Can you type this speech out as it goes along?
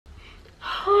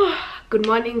Good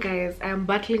morning, guys. I am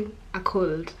battling a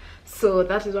cold, so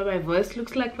that is why my voice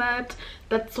looks like that.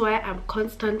 That's why I'm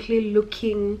constantly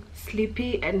looking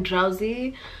sleepy and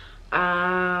drowsy.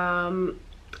 I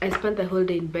spent the whole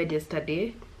day in bed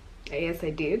yesterday. Yes,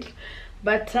 I did.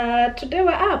 But today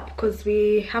we're up because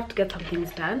we have to get some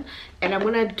things done, and I'm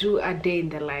gonna do a day in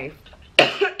the life.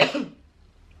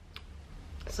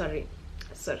 sorry.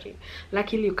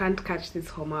 Luckily you can't catch this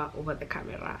Homer over the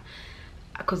camera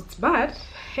because it's bad.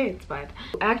 Hey, it's bad.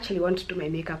 I actually want to do my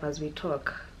makeup as we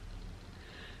talk.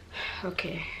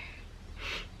 Okay,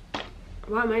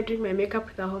 why am I doing my makeup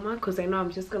with a Homer? Because I know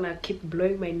I'm just gonna keep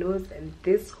blowing my nose and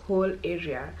this whole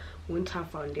area won't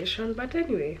have foundation. But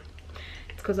anyway,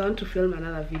 it's because I want to film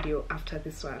another video after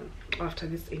this one, after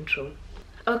this intro.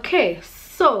 Okay,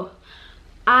 so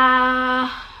over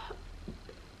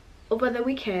the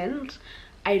weekend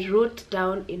I wrote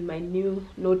down in my new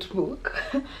notebook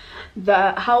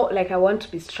how I want to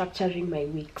be structuring my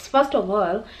weeks. First of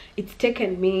all, it's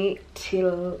taken me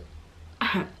till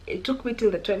it took me till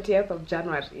the 20th of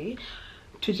January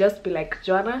to just be like,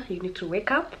 Joanna, you need to wake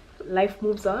up, life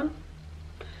moves on,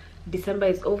 December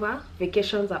is over,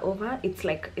 vacations are over, it's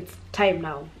like it's time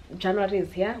now, January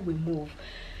is here, we move.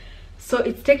 So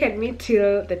it's taken me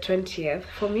till the 20th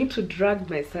for me to drag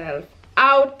myself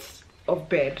out of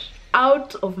bed,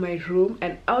 out of my room,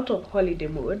 and out of holiday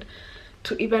mode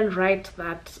to even write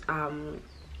that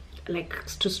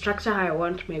to structure how I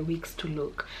want my weeks to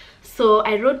look. So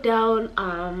I wrote down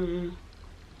on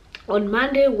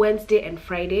Monday, Wednesday and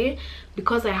Friday,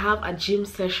 because I have a gym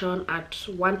session at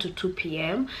 1 to 2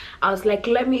 p.m. I was like,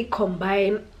 let me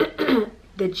combine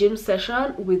the gym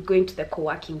session with going to the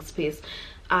co-working space.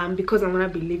 Because I'm gonna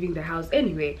be leaving the house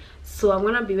anyway, so I'm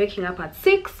gonna be waking up at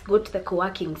 6, go to the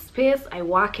co-working space, I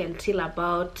work until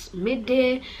about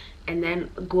midday, and then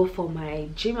go for my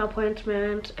gym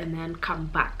appointment, and then come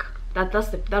back. That was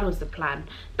the plan.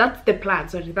 That's the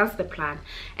plan.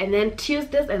 And then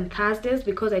Tuesdays and Thursdays,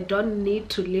 because I don't need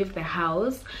to leave the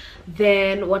house,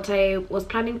 then what I was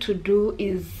planning to do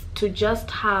is to just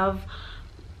have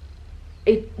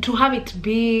it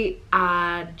be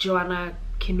a Joanna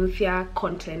Kinuthia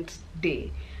content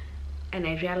day. And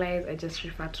I realized I just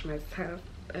referred to myself.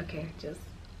 Okay,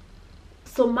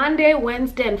 so Monday,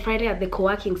 Wednesday and Friday at the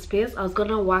co-working space, I was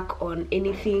gonna work on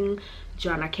anything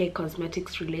Joanna K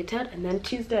Cosmetics related, and then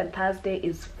Tuesday and Thursday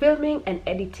is filming and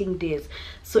editing days,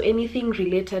 so anything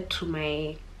related to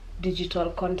my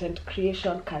digital content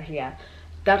creation career.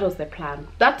 That was the plan.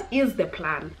 That is the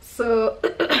plan. So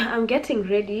I'm getting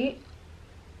ready.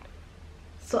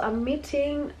 So I'm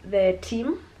meeting the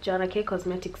team, Joanna K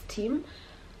Cosmetics team.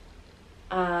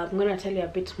 I'm gonna tell you a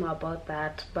bit more about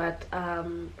that, but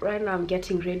right now I'm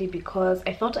getting ready because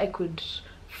I thought I could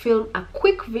film a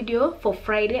quick video for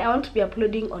Friday. I want to be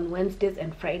uploading on Wednesdays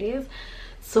and Fridays,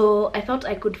 so I thought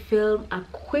I could film a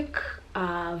quick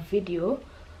video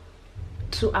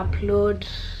to upload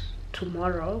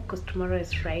tomorrow, because tomorrow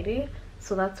is Friday.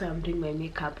 So that's why I'm doing my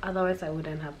makeup. Otherwise I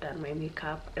wouldn't have done my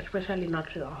makeup, especially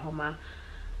not with a Homer.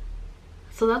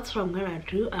 So that's what I'm gonna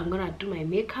do. I'm gonna do my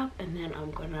makeup and then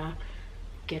I'm gonna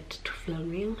get to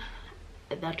filming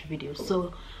that video.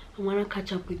 So I'm gonna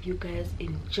catch up with you guys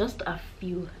in just a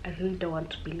few. I really don't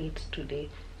want to be late today.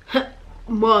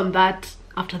 More on that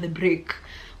after the break.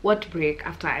 What break?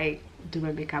 After I do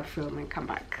my makeup, film and come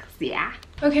back. So yeah.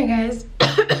 Okay guys.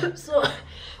 So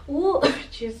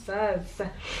Jesus,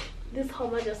 this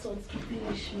Homer just wants to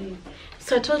finish me.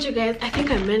 So I told you guys, I think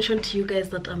I mentioned to you guys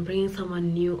that I'm bringing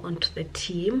someone new onto the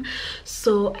team.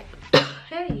 So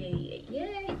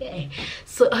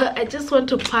so I just want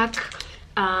to pack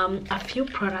a few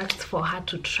products for her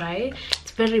to try.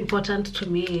 It's very important to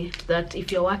me that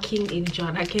if you're working in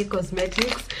Joanna K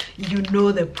Cosmetics, you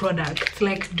know the product.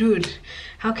 Like, dude,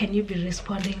 how can you be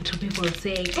responding to people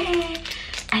saying, hey,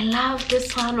 I love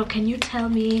this one, or can you tell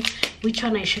me which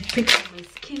one I should pick for my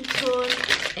skin tone,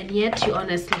 and yet you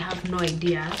honestly have no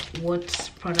idea what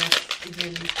products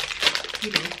even,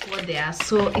 you know, what they are.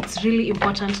 So it's really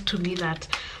important to me that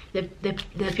the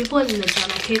people in the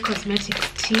Joanna K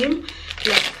Cosmetics team,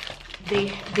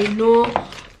 like, they know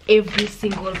every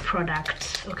single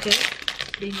product. Okay,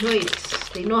 they know it,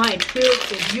 they know how it feels,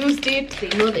 they've used it, they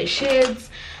know the shades.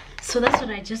 So that's what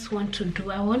I just want to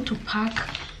do. I want to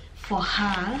pack for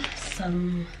her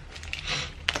some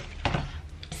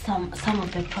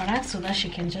of the products so that she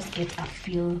can just get a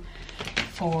feel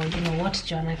for, you know, what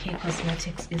Joanna K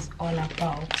Cosmetics is all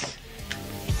about.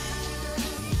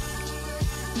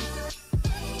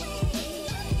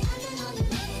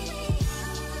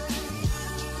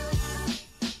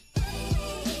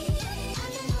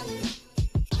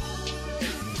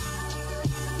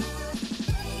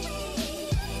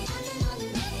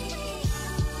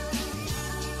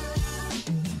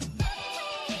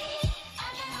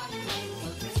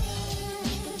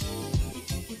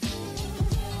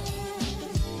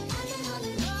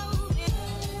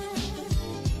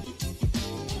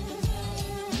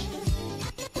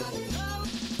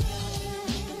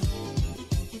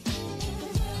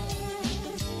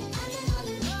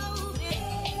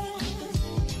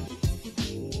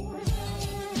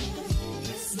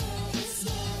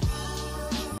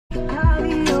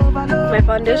 My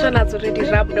foundation has already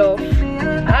rubbed off.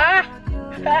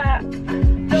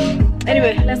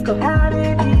 Anyway, let's go.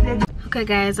 Okay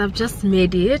guys, I've just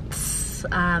made it.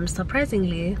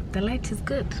 Surprisingly, the light is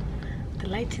good. The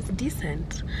light is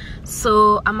decent.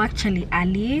 So I'm actually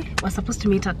early. We're supposed to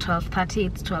meet at 12:30.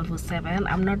 It's 12:07.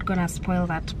 I'm not gonna spoil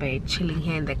that by chilling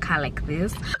here in the car like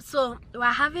this. So we're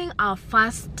having our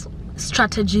first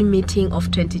strategy meeting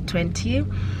of 2020.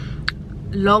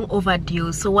 Long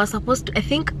overdue. So we're supposed to, I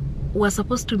think we're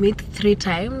supposed to meet 3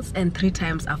 times, and 3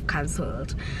 times I've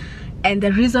cancelled. And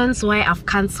the reasons why I've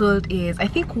cancelled is, I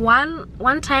think one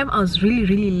time I was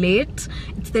really late.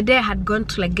 It's the day I had gone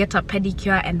to like get a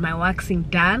pedicure and my waxing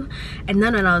done, and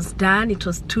then when I was done it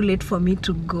was too late for me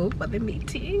to go for the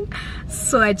meeting,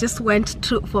 so I just went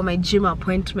for my gym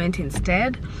appointment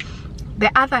instead. The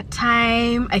other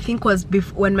time I think was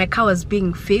when my car was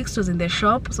being fixed, was in the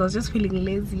shop, so I was just feeling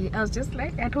lazy. I was just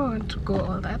like, I don't want to go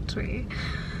all that way.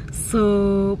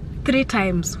 So 3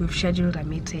 times we've scheduled a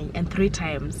meeting, and 3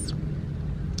 times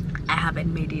I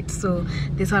haven't made it. So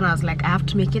this one I was like, I have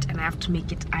to make it, and I have to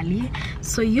make it early.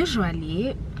 So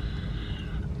usually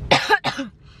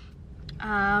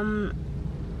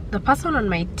the person on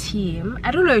my team,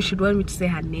 I don't know if she'd want me to say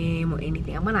her name or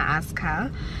anything. I'm gonna ask her,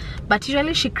 but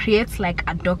usually she creates like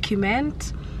a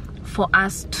document for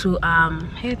us to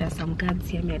hey, there's some guards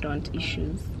here. I don't want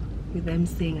issues with them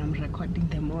saying I'm recording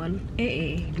them all.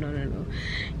 No.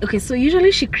 Okay, so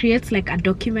usually she creates like a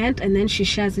document, and then she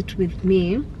shares it with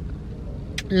me,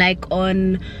 like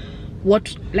on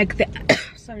what, like the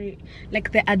sorry,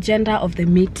 like the agenda of the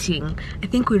meeting. I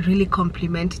think we really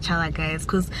complement each other, guys,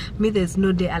 because me, there's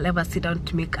no day I'll ever sit down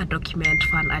to make a document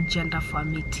for an agenda for a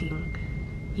meeting.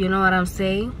 You know what I'm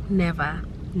saying? Never.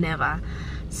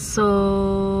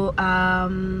 So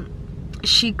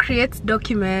she creates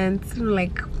documents,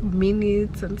 like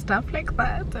minutes and stuff like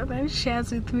that, and then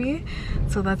shares with me.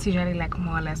 So that's usually like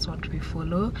more or less what we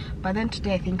follow. But then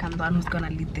today I think I'm the one who's gonna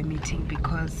lead the meeting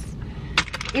because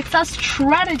it's a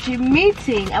strategy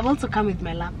meeting. I've also come with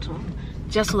my laptop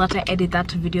just so that I edit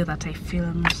that video that I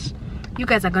filmed. You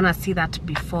guys are gonna see that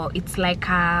before. It's like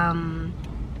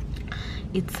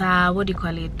it's a, what do you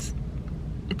call it,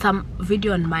 it's a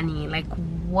video on money, like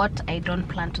what I don't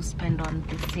plan to spend on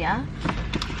this year.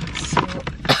 So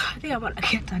I think I'm gonna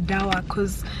get a dawa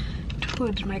because,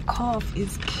 dude, my cough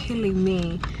is killing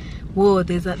me. Whoa,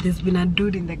 there's been a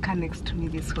dude in the car next to me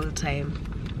this whole time.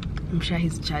 I'm sure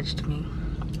he's judged me.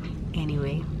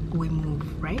 Anyway, we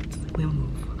move, right? We move.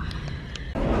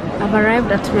 I've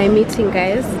arrived at my meeting,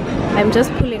 guys. I'm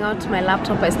just pulling out my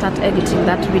laptop. I start editing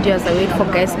that video as I wait for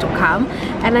guys to come,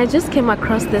 and I just came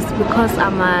across this because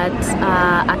I'm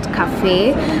at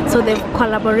cafe. So they've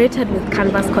collaborated with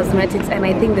Canvas Cosmetics, and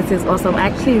I think this is awesome. I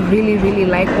actually really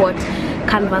like what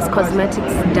Canvas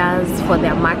Cosmetics does for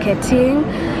their marketing.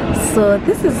 So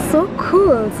this is so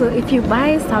cool. So if you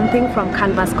buy something from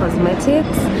Canvas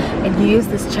Cosmetics and you use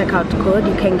this checkout code,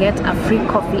 you can get a free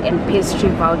coffee and pastry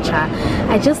voucher.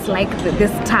 I just like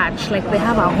this touch, like they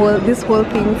have this whole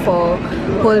thing for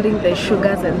holding the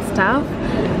sugars and stuff.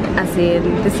 As in,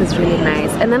 this is really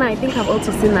nice. And then I think I've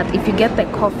also seen that if you get the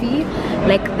coffee,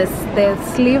 like the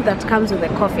sleeve that comes with the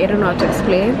coffee, I don't know how to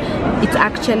explain, it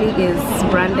actually is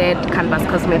branded Canvas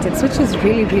Cosmetics, which is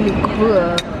really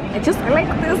cool. I like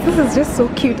this is just so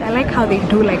cute. I like how they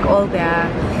do like all their,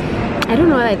 I don't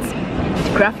know, it's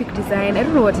graphic design, I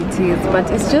don't know what it is, but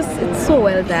it's so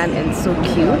well done and so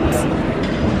cute.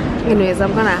 Anyways,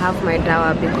 I'm gonna have my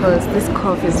dawa because this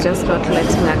cough is just not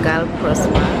letting a girl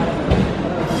prosper.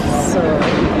 So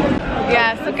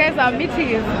yeah, so guys, our meeting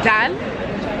is done.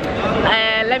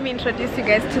 Let me introduce you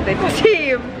guys to the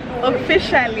team,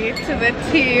 officially to the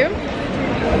team.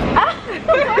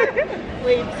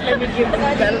 Wait, let me give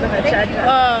this girl a charger.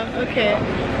 Oh, okay.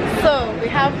 So we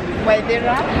have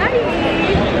Waidera,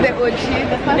 the OG,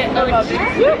 the first of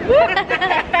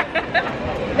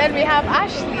Then we have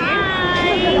Ashley,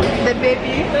 the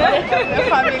baby of the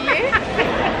family,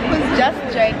 who's just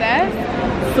joined us.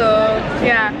 So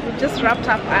yeah, we just wrapped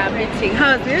up our meeting.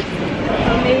 How's it?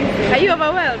 Amazing. Are you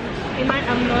overwhelmed?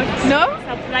 I'm not. No?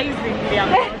 Surprisingly,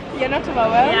 I'm not. You're not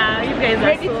overwhelmed? Yeah, you guys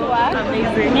ready are so to work?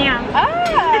 amazing.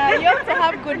 Yeah. You also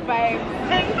have good vibes.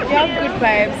 You have good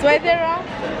vibes. Waidera?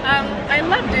 I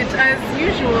loved it as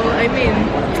usual. I mean,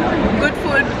 good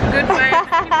food, good vibes.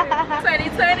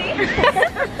 2020.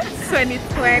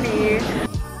 2020.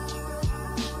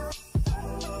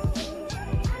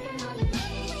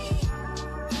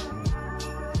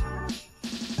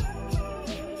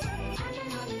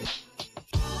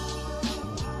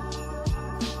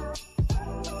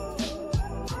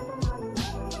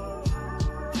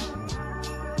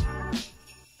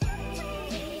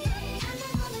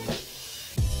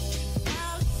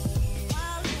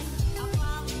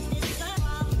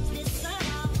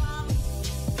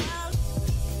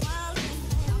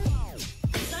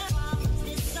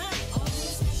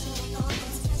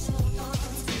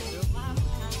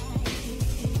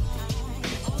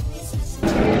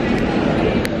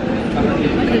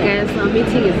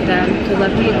 meeting is done. It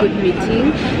was a really good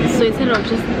meeting. So instead of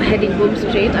just heading home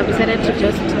straight, I've decided to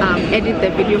just edit the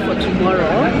video for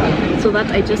tomorrow, so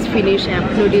that I just finish and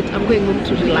upload it. I'm going home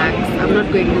to relax. I'm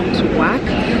not going home to work.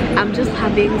 I'm just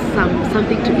having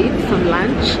something to eat, some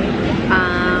lunch.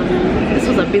 This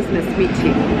was a business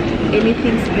meeting.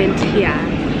 Anything spent here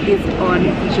is on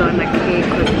Joanna K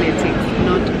Cosmetics,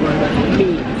 not on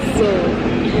me. So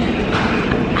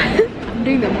I'm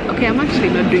doing them. Okay, I'm actually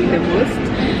not doing the most,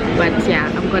 but yeah,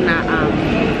 I'm gonna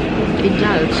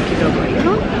indulge kidogo, you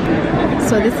know.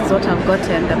 So this is what I've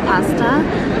gotten, the pasta.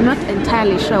 I'm not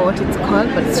entirely sure what it's called,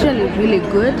 but it's really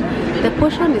good. The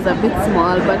portion is a bit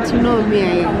small, but you know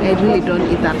me, I really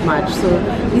don't eat that much, so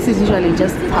this is usually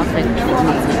just perfect for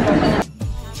me.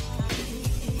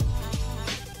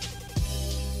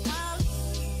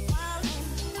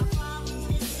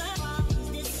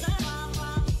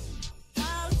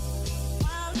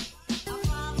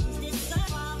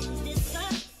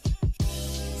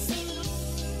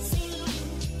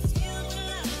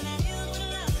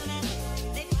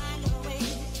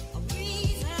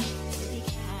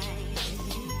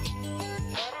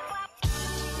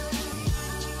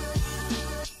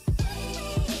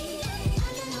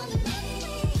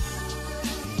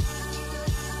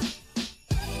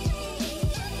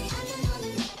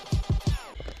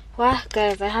 Wow,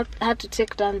 guys, I had to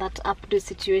take down that updo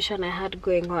situation I had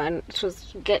going on. It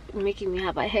was making me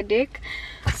have a headache.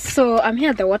 So I'm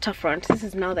here at the waterfront. This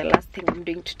is now the last thing I'm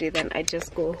doing today. Then I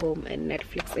just go home and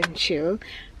Netflix and chill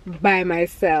by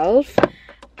myself.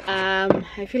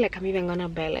 I feel like I'm even gonna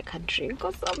buy like a drink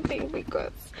or something,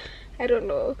 because I don't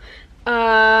know.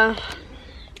 I'm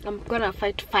gonna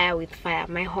fight fire with fire,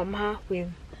 my homa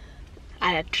with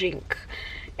a drink.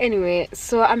 Anyway,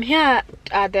 so I'm here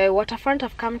at the waterfront.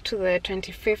 I've come to the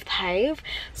 25th hive.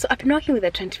 So I've been working with the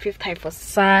 25th hive for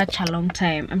such a long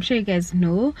time. I'm sure you guys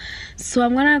know. So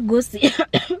I'm gonna go see.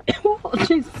 Oh,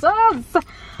 Jesus!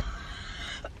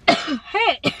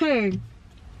 Hey,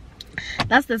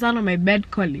 that's the sound of my bed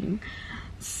calling.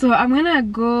 So I'm gonna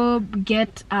go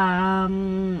get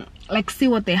like see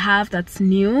what they have that's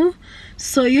new.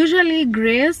 So usually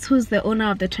Grace, who's the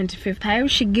owner of the 25th hive,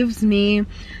 she gives me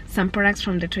some products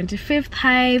from the 25th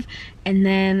hive, and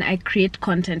then I create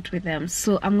content with them.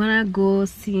 So I'm gonna go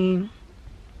see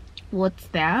what's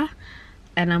there,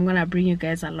 and I'm gonna bring you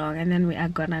guys along, and then we are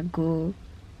gonna go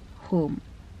home.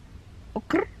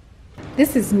 Okay,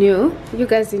 this is new. You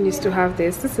guys didn't used to have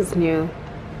this. This is new.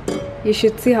 You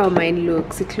should see how mine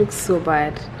looks. It looks so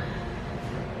bad.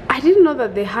 I didn't know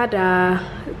that they had a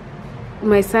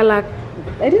micellar.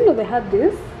 I didn't know they had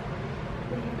this.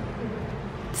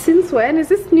 Since when? Is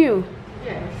this new?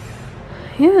 Yes.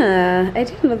 Yeah, I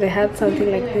didn't know they had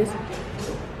something like this.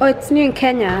 Oh, it's new in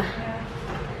Kenya.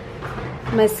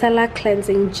 Micellar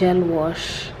cleansing gel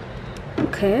wash.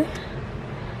 Okay.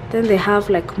 Then they have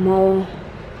like more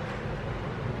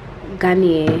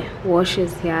Garnier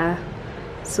washes here.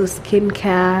 So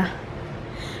skincare.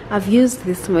 I've used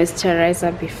this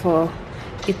moisturizer before.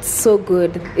 It's so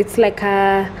good. It's like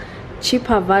a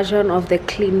cheaper version of the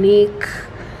Clinique.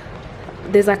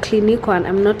 There's a Clinique one.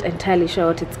 I'm not entirely sure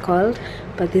what it's called,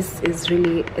 but this is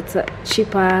really, it's a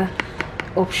cheaper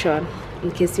option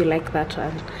in case you like that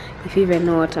one, if you even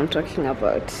know what I'm talking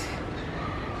about.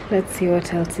 Let's see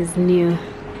what else is new.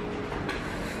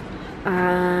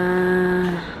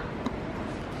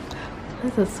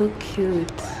 These are so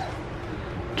cute.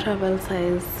 Travel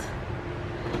size.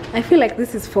 I feel like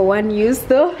this is for one use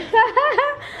though.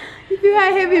 If you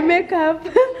wear heavy makeup,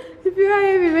 if you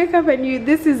wear heavy makeup and you,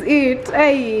 this is it.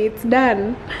 Hey, it's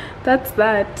done. That's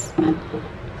that.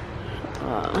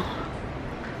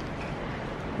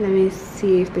 Let me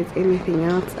see if there's anything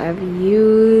else I've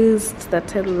used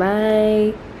that I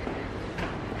like.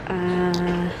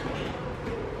 I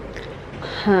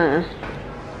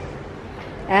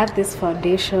have this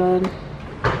foundation.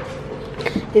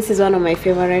 This is one of my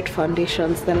favorite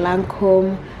foundations, the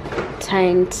Lancome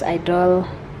Tint Idol.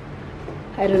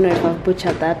 I don't know if I've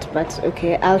butchered that, but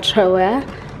okay. Ultra Wear,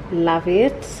 love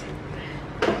it.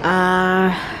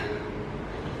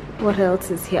 What else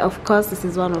is here? Of course, this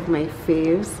is one of my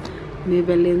faves,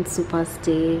 Maybelline Super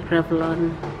Stay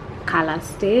Revlon Color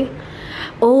Stay.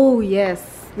 Oh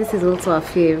yes, this is also a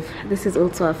fave. This is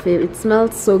also a fave. It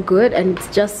smells so good and it's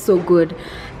just so good.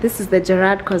 This is the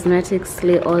Gerard Cosmetics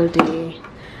Slay All Day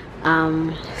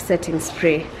setting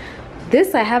spray.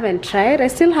 This I haven't tried. I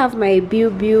still have my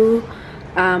BB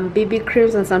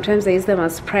creams, and sometimes I use them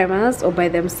as primers or by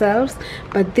themselves,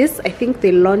 but this, I think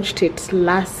they launched it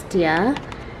last year.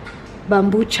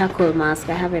 Bamboo charcoal mask.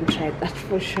 I haven't tried that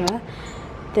for sure.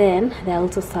 Then there are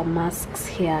also some masks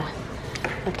here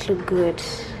that look good.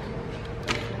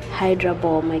 Hydra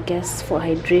Balm, I guess, for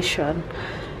hydration,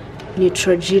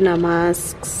 Neutrogena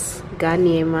masks,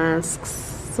 Garnier masks,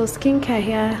 so skincare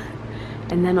here,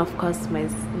 and then of course my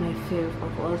fave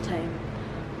of all time,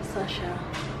 Sasha.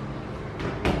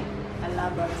 I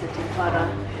love Para.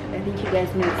 I think you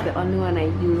guys know it's the only one I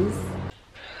use.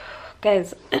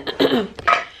 Guys,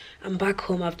 I'm back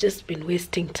home. I've just been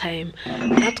wasting time.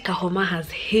 That kahoma has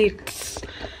hit.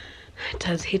 It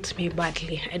has hit me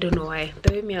badly. I don't know why.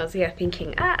 The way I was here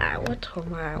thinking, what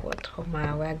homa,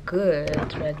 we're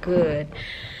good.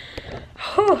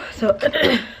 Oh, so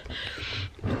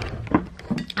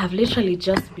I've literally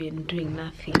just been doing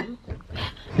nothing.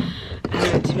 I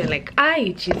went to be like,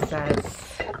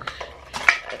 Jesus.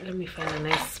 Let me find a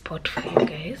nice spot for you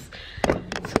guys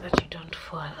so that you don't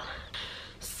fall.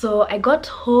 So I got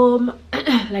home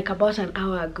like about an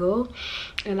hour ago,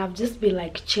 and I've just been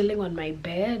like chilling on my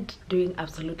bed doing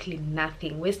absolutely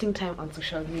nothing, wasting time on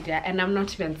social media, and I'm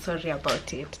not even sorry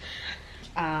about it.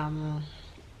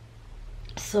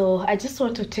 So I just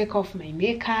want to take off my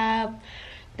makeup,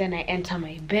 then I enter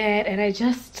my bed, and I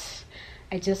just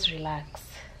relax.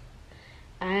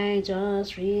 I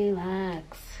just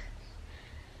relax.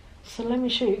 So let me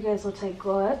show you guys what I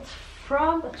got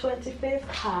from the 25th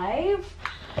Hive.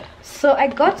 So I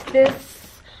got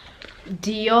this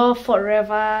Dior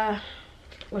Forever,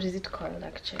 what is it called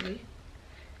actually?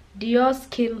 Dior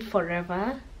Skin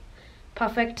Forever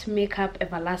Perfect Makeup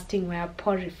Everlasting Wear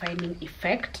Pore Refining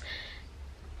Effect.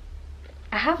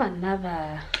 I have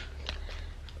another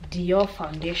Dior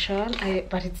foundation,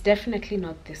 but it's definitely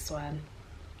not this one.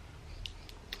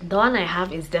 The one I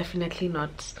have is definitely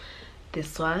not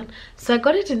this one. So I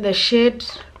got it in the shade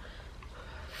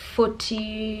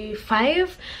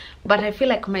 45, but I feel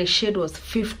like my shade was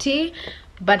 50,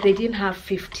 but they didn't have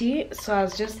 50, so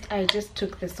I just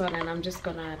took this one, and I'm just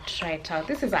gonna try it out.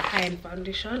 This is a high-end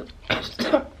foundation.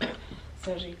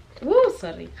 sorry,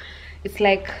 it's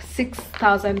like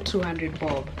 6,200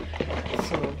 bob,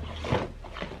 so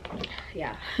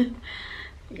yeah.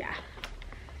 Yeah,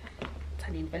 it's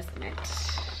an investment,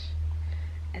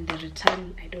 and the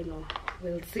return, I don't know,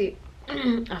 we'll see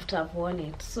after I've worn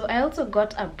it. So I also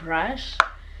got a brush.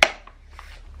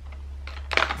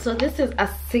 So this is a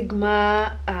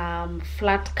Sigma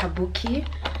flat kabuki,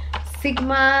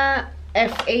 Sigma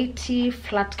F80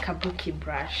 flat kabuki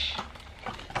brush.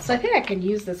 So I think I can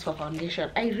use this for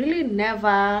foundation. I really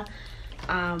never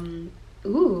I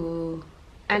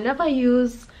never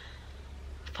use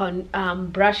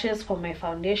brushes for my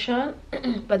foundation,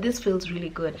 but this feels really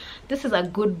good. This is a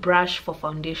good brush for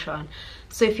foundation.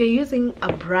 So if you're using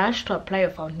a brush to apply your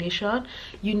foundation,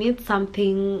 you need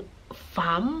something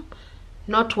firm,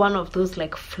 not one of those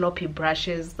like floppy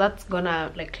brushes that's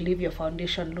gonna like leave your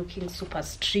foundation looking super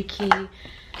streaky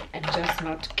and just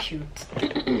not cute.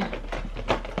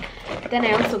 Then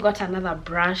I also got another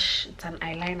brush. It's an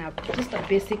eyeliner, just a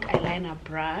basic eyeliner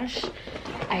brush.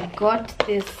 I got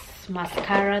this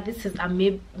mascara. This is a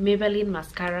Maybelline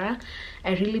mascara.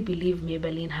 I really believe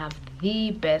Maybelline have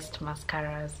the best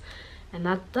mascaras, and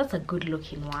that's a good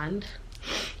looking one.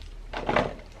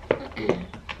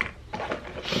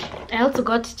 I also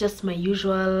got just my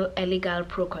usual Elegant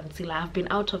Pro concealer. I've been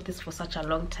out of this for such a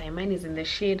long time. Mine is in the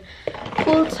shade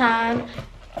Cool Tan.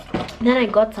 Then I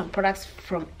got some products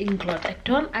from Inglot. I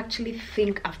don't actually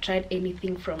think I've tried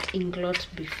anything from Inglot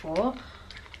before.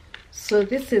 So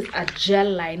this is a gel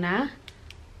liner.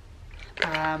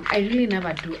 I really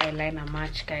never do eyeliner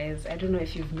much, guys. I don't know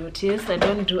if you've noticed. I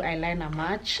don't do eyeliner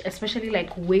much, especially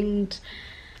like winged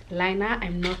liner.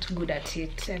 I'm not good at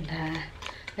it, and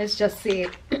let's just say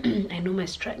I know my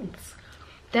strengths.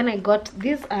 Then I got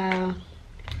these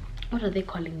what are they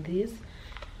calling these?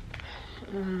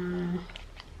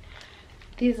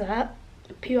 These are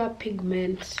pure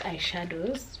pigment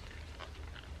eyeshadows.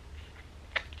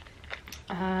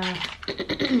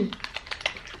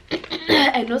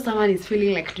 I know someone is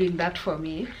feeling like doing that for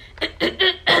me.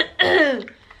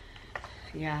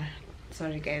 Yeah,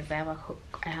 sorry guys, I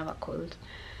have a cold.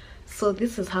 So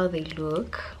this is how they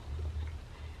look.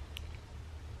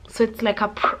 So it's like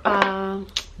a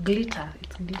glitter.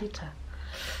 It's glitter.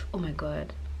 Oh my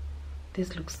god,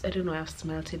 this looks, I don't know, I've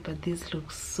smelled it, but this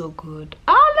looks so good.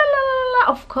 Oh la la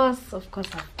la la. Of course I've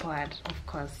poured, of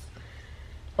course.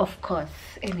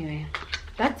 Anyway,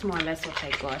 that's more or less what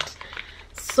I got.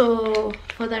 So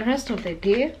for the rest of the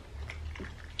day,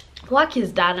 work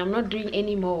is done. I'm not doing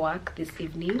any more work this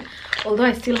evening, although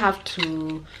I still have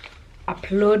to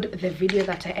upload the video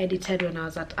that I edited when I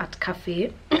was at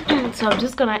cafe. So I'm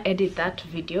just gonna edit that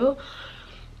video.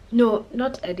 No,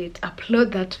 not edit,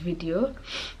 upload that video,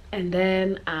 and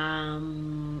then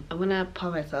I'm gonna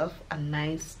pour myself a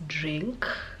nice drink.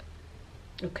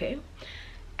 okay?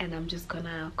 And I'm just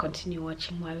gonna continue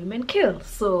watching Why Women Kill.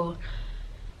 So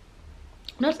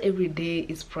not every day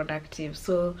is productive,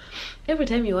 so every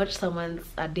time you watch someone's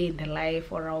a day in the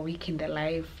life or a week in the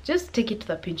life, just take it with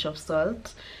a pinch of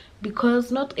salt,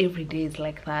 because not every day is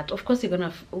like that. Of course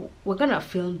we're gonna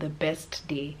film the best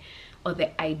day or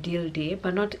the ideal day,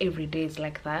 but not every day is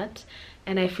like that.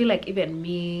 And I feel like even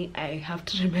me, I have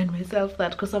to remind myself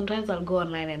that, because sometimes I'll go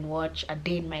online and watch a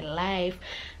day in my life,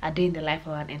 a day in the life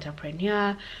of an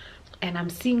entrepreneur, and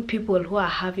I'm seeing people who are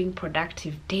having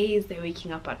productive days. They're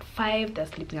waking up at 5, they're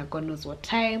sleeping at God knows what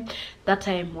time. That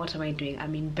time, what am I doing?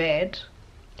 I'm in bed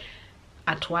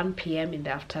at 1 p.m. in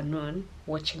the afternoon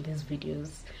watching these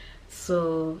videos.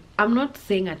 So I'm not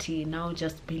saying at you now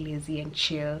just be lazy and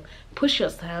chill, push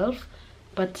yourself,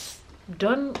 but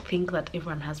don't think that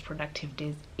everyone has productive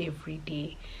days every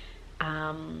day.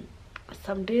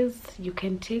 Some days you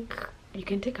can take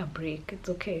a break. It's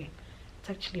okay, it's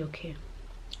actually okay.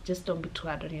 Just don't be too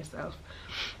hard on yourself,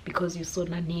 because you saw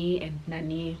Nani, and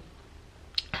Nani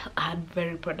had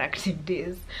very productive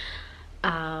days.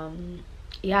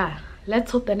 Yeah,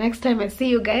 let's hope the next time I see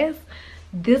you guys,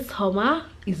 this Homa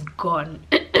is gone.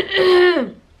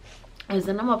 There's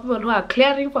a number of people who are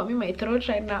clearing for me my throat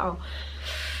right now.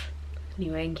 Ni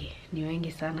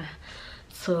wengi sana.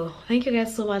 So thank you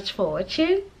guys so much for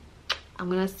watching. I'm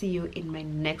gonna see you in my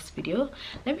next video.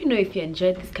 Let me know if you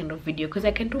enjoyed this kind of video, because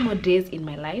I can do more days in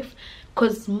my life,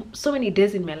 because so many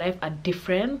days in my life are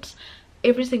different.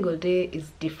 Every single day is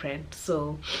different,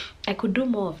 so I could do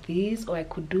more of these, or I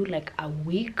could do like a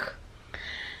week.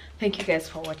 Thank you guys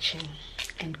for watching,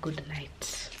 and good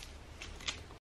night.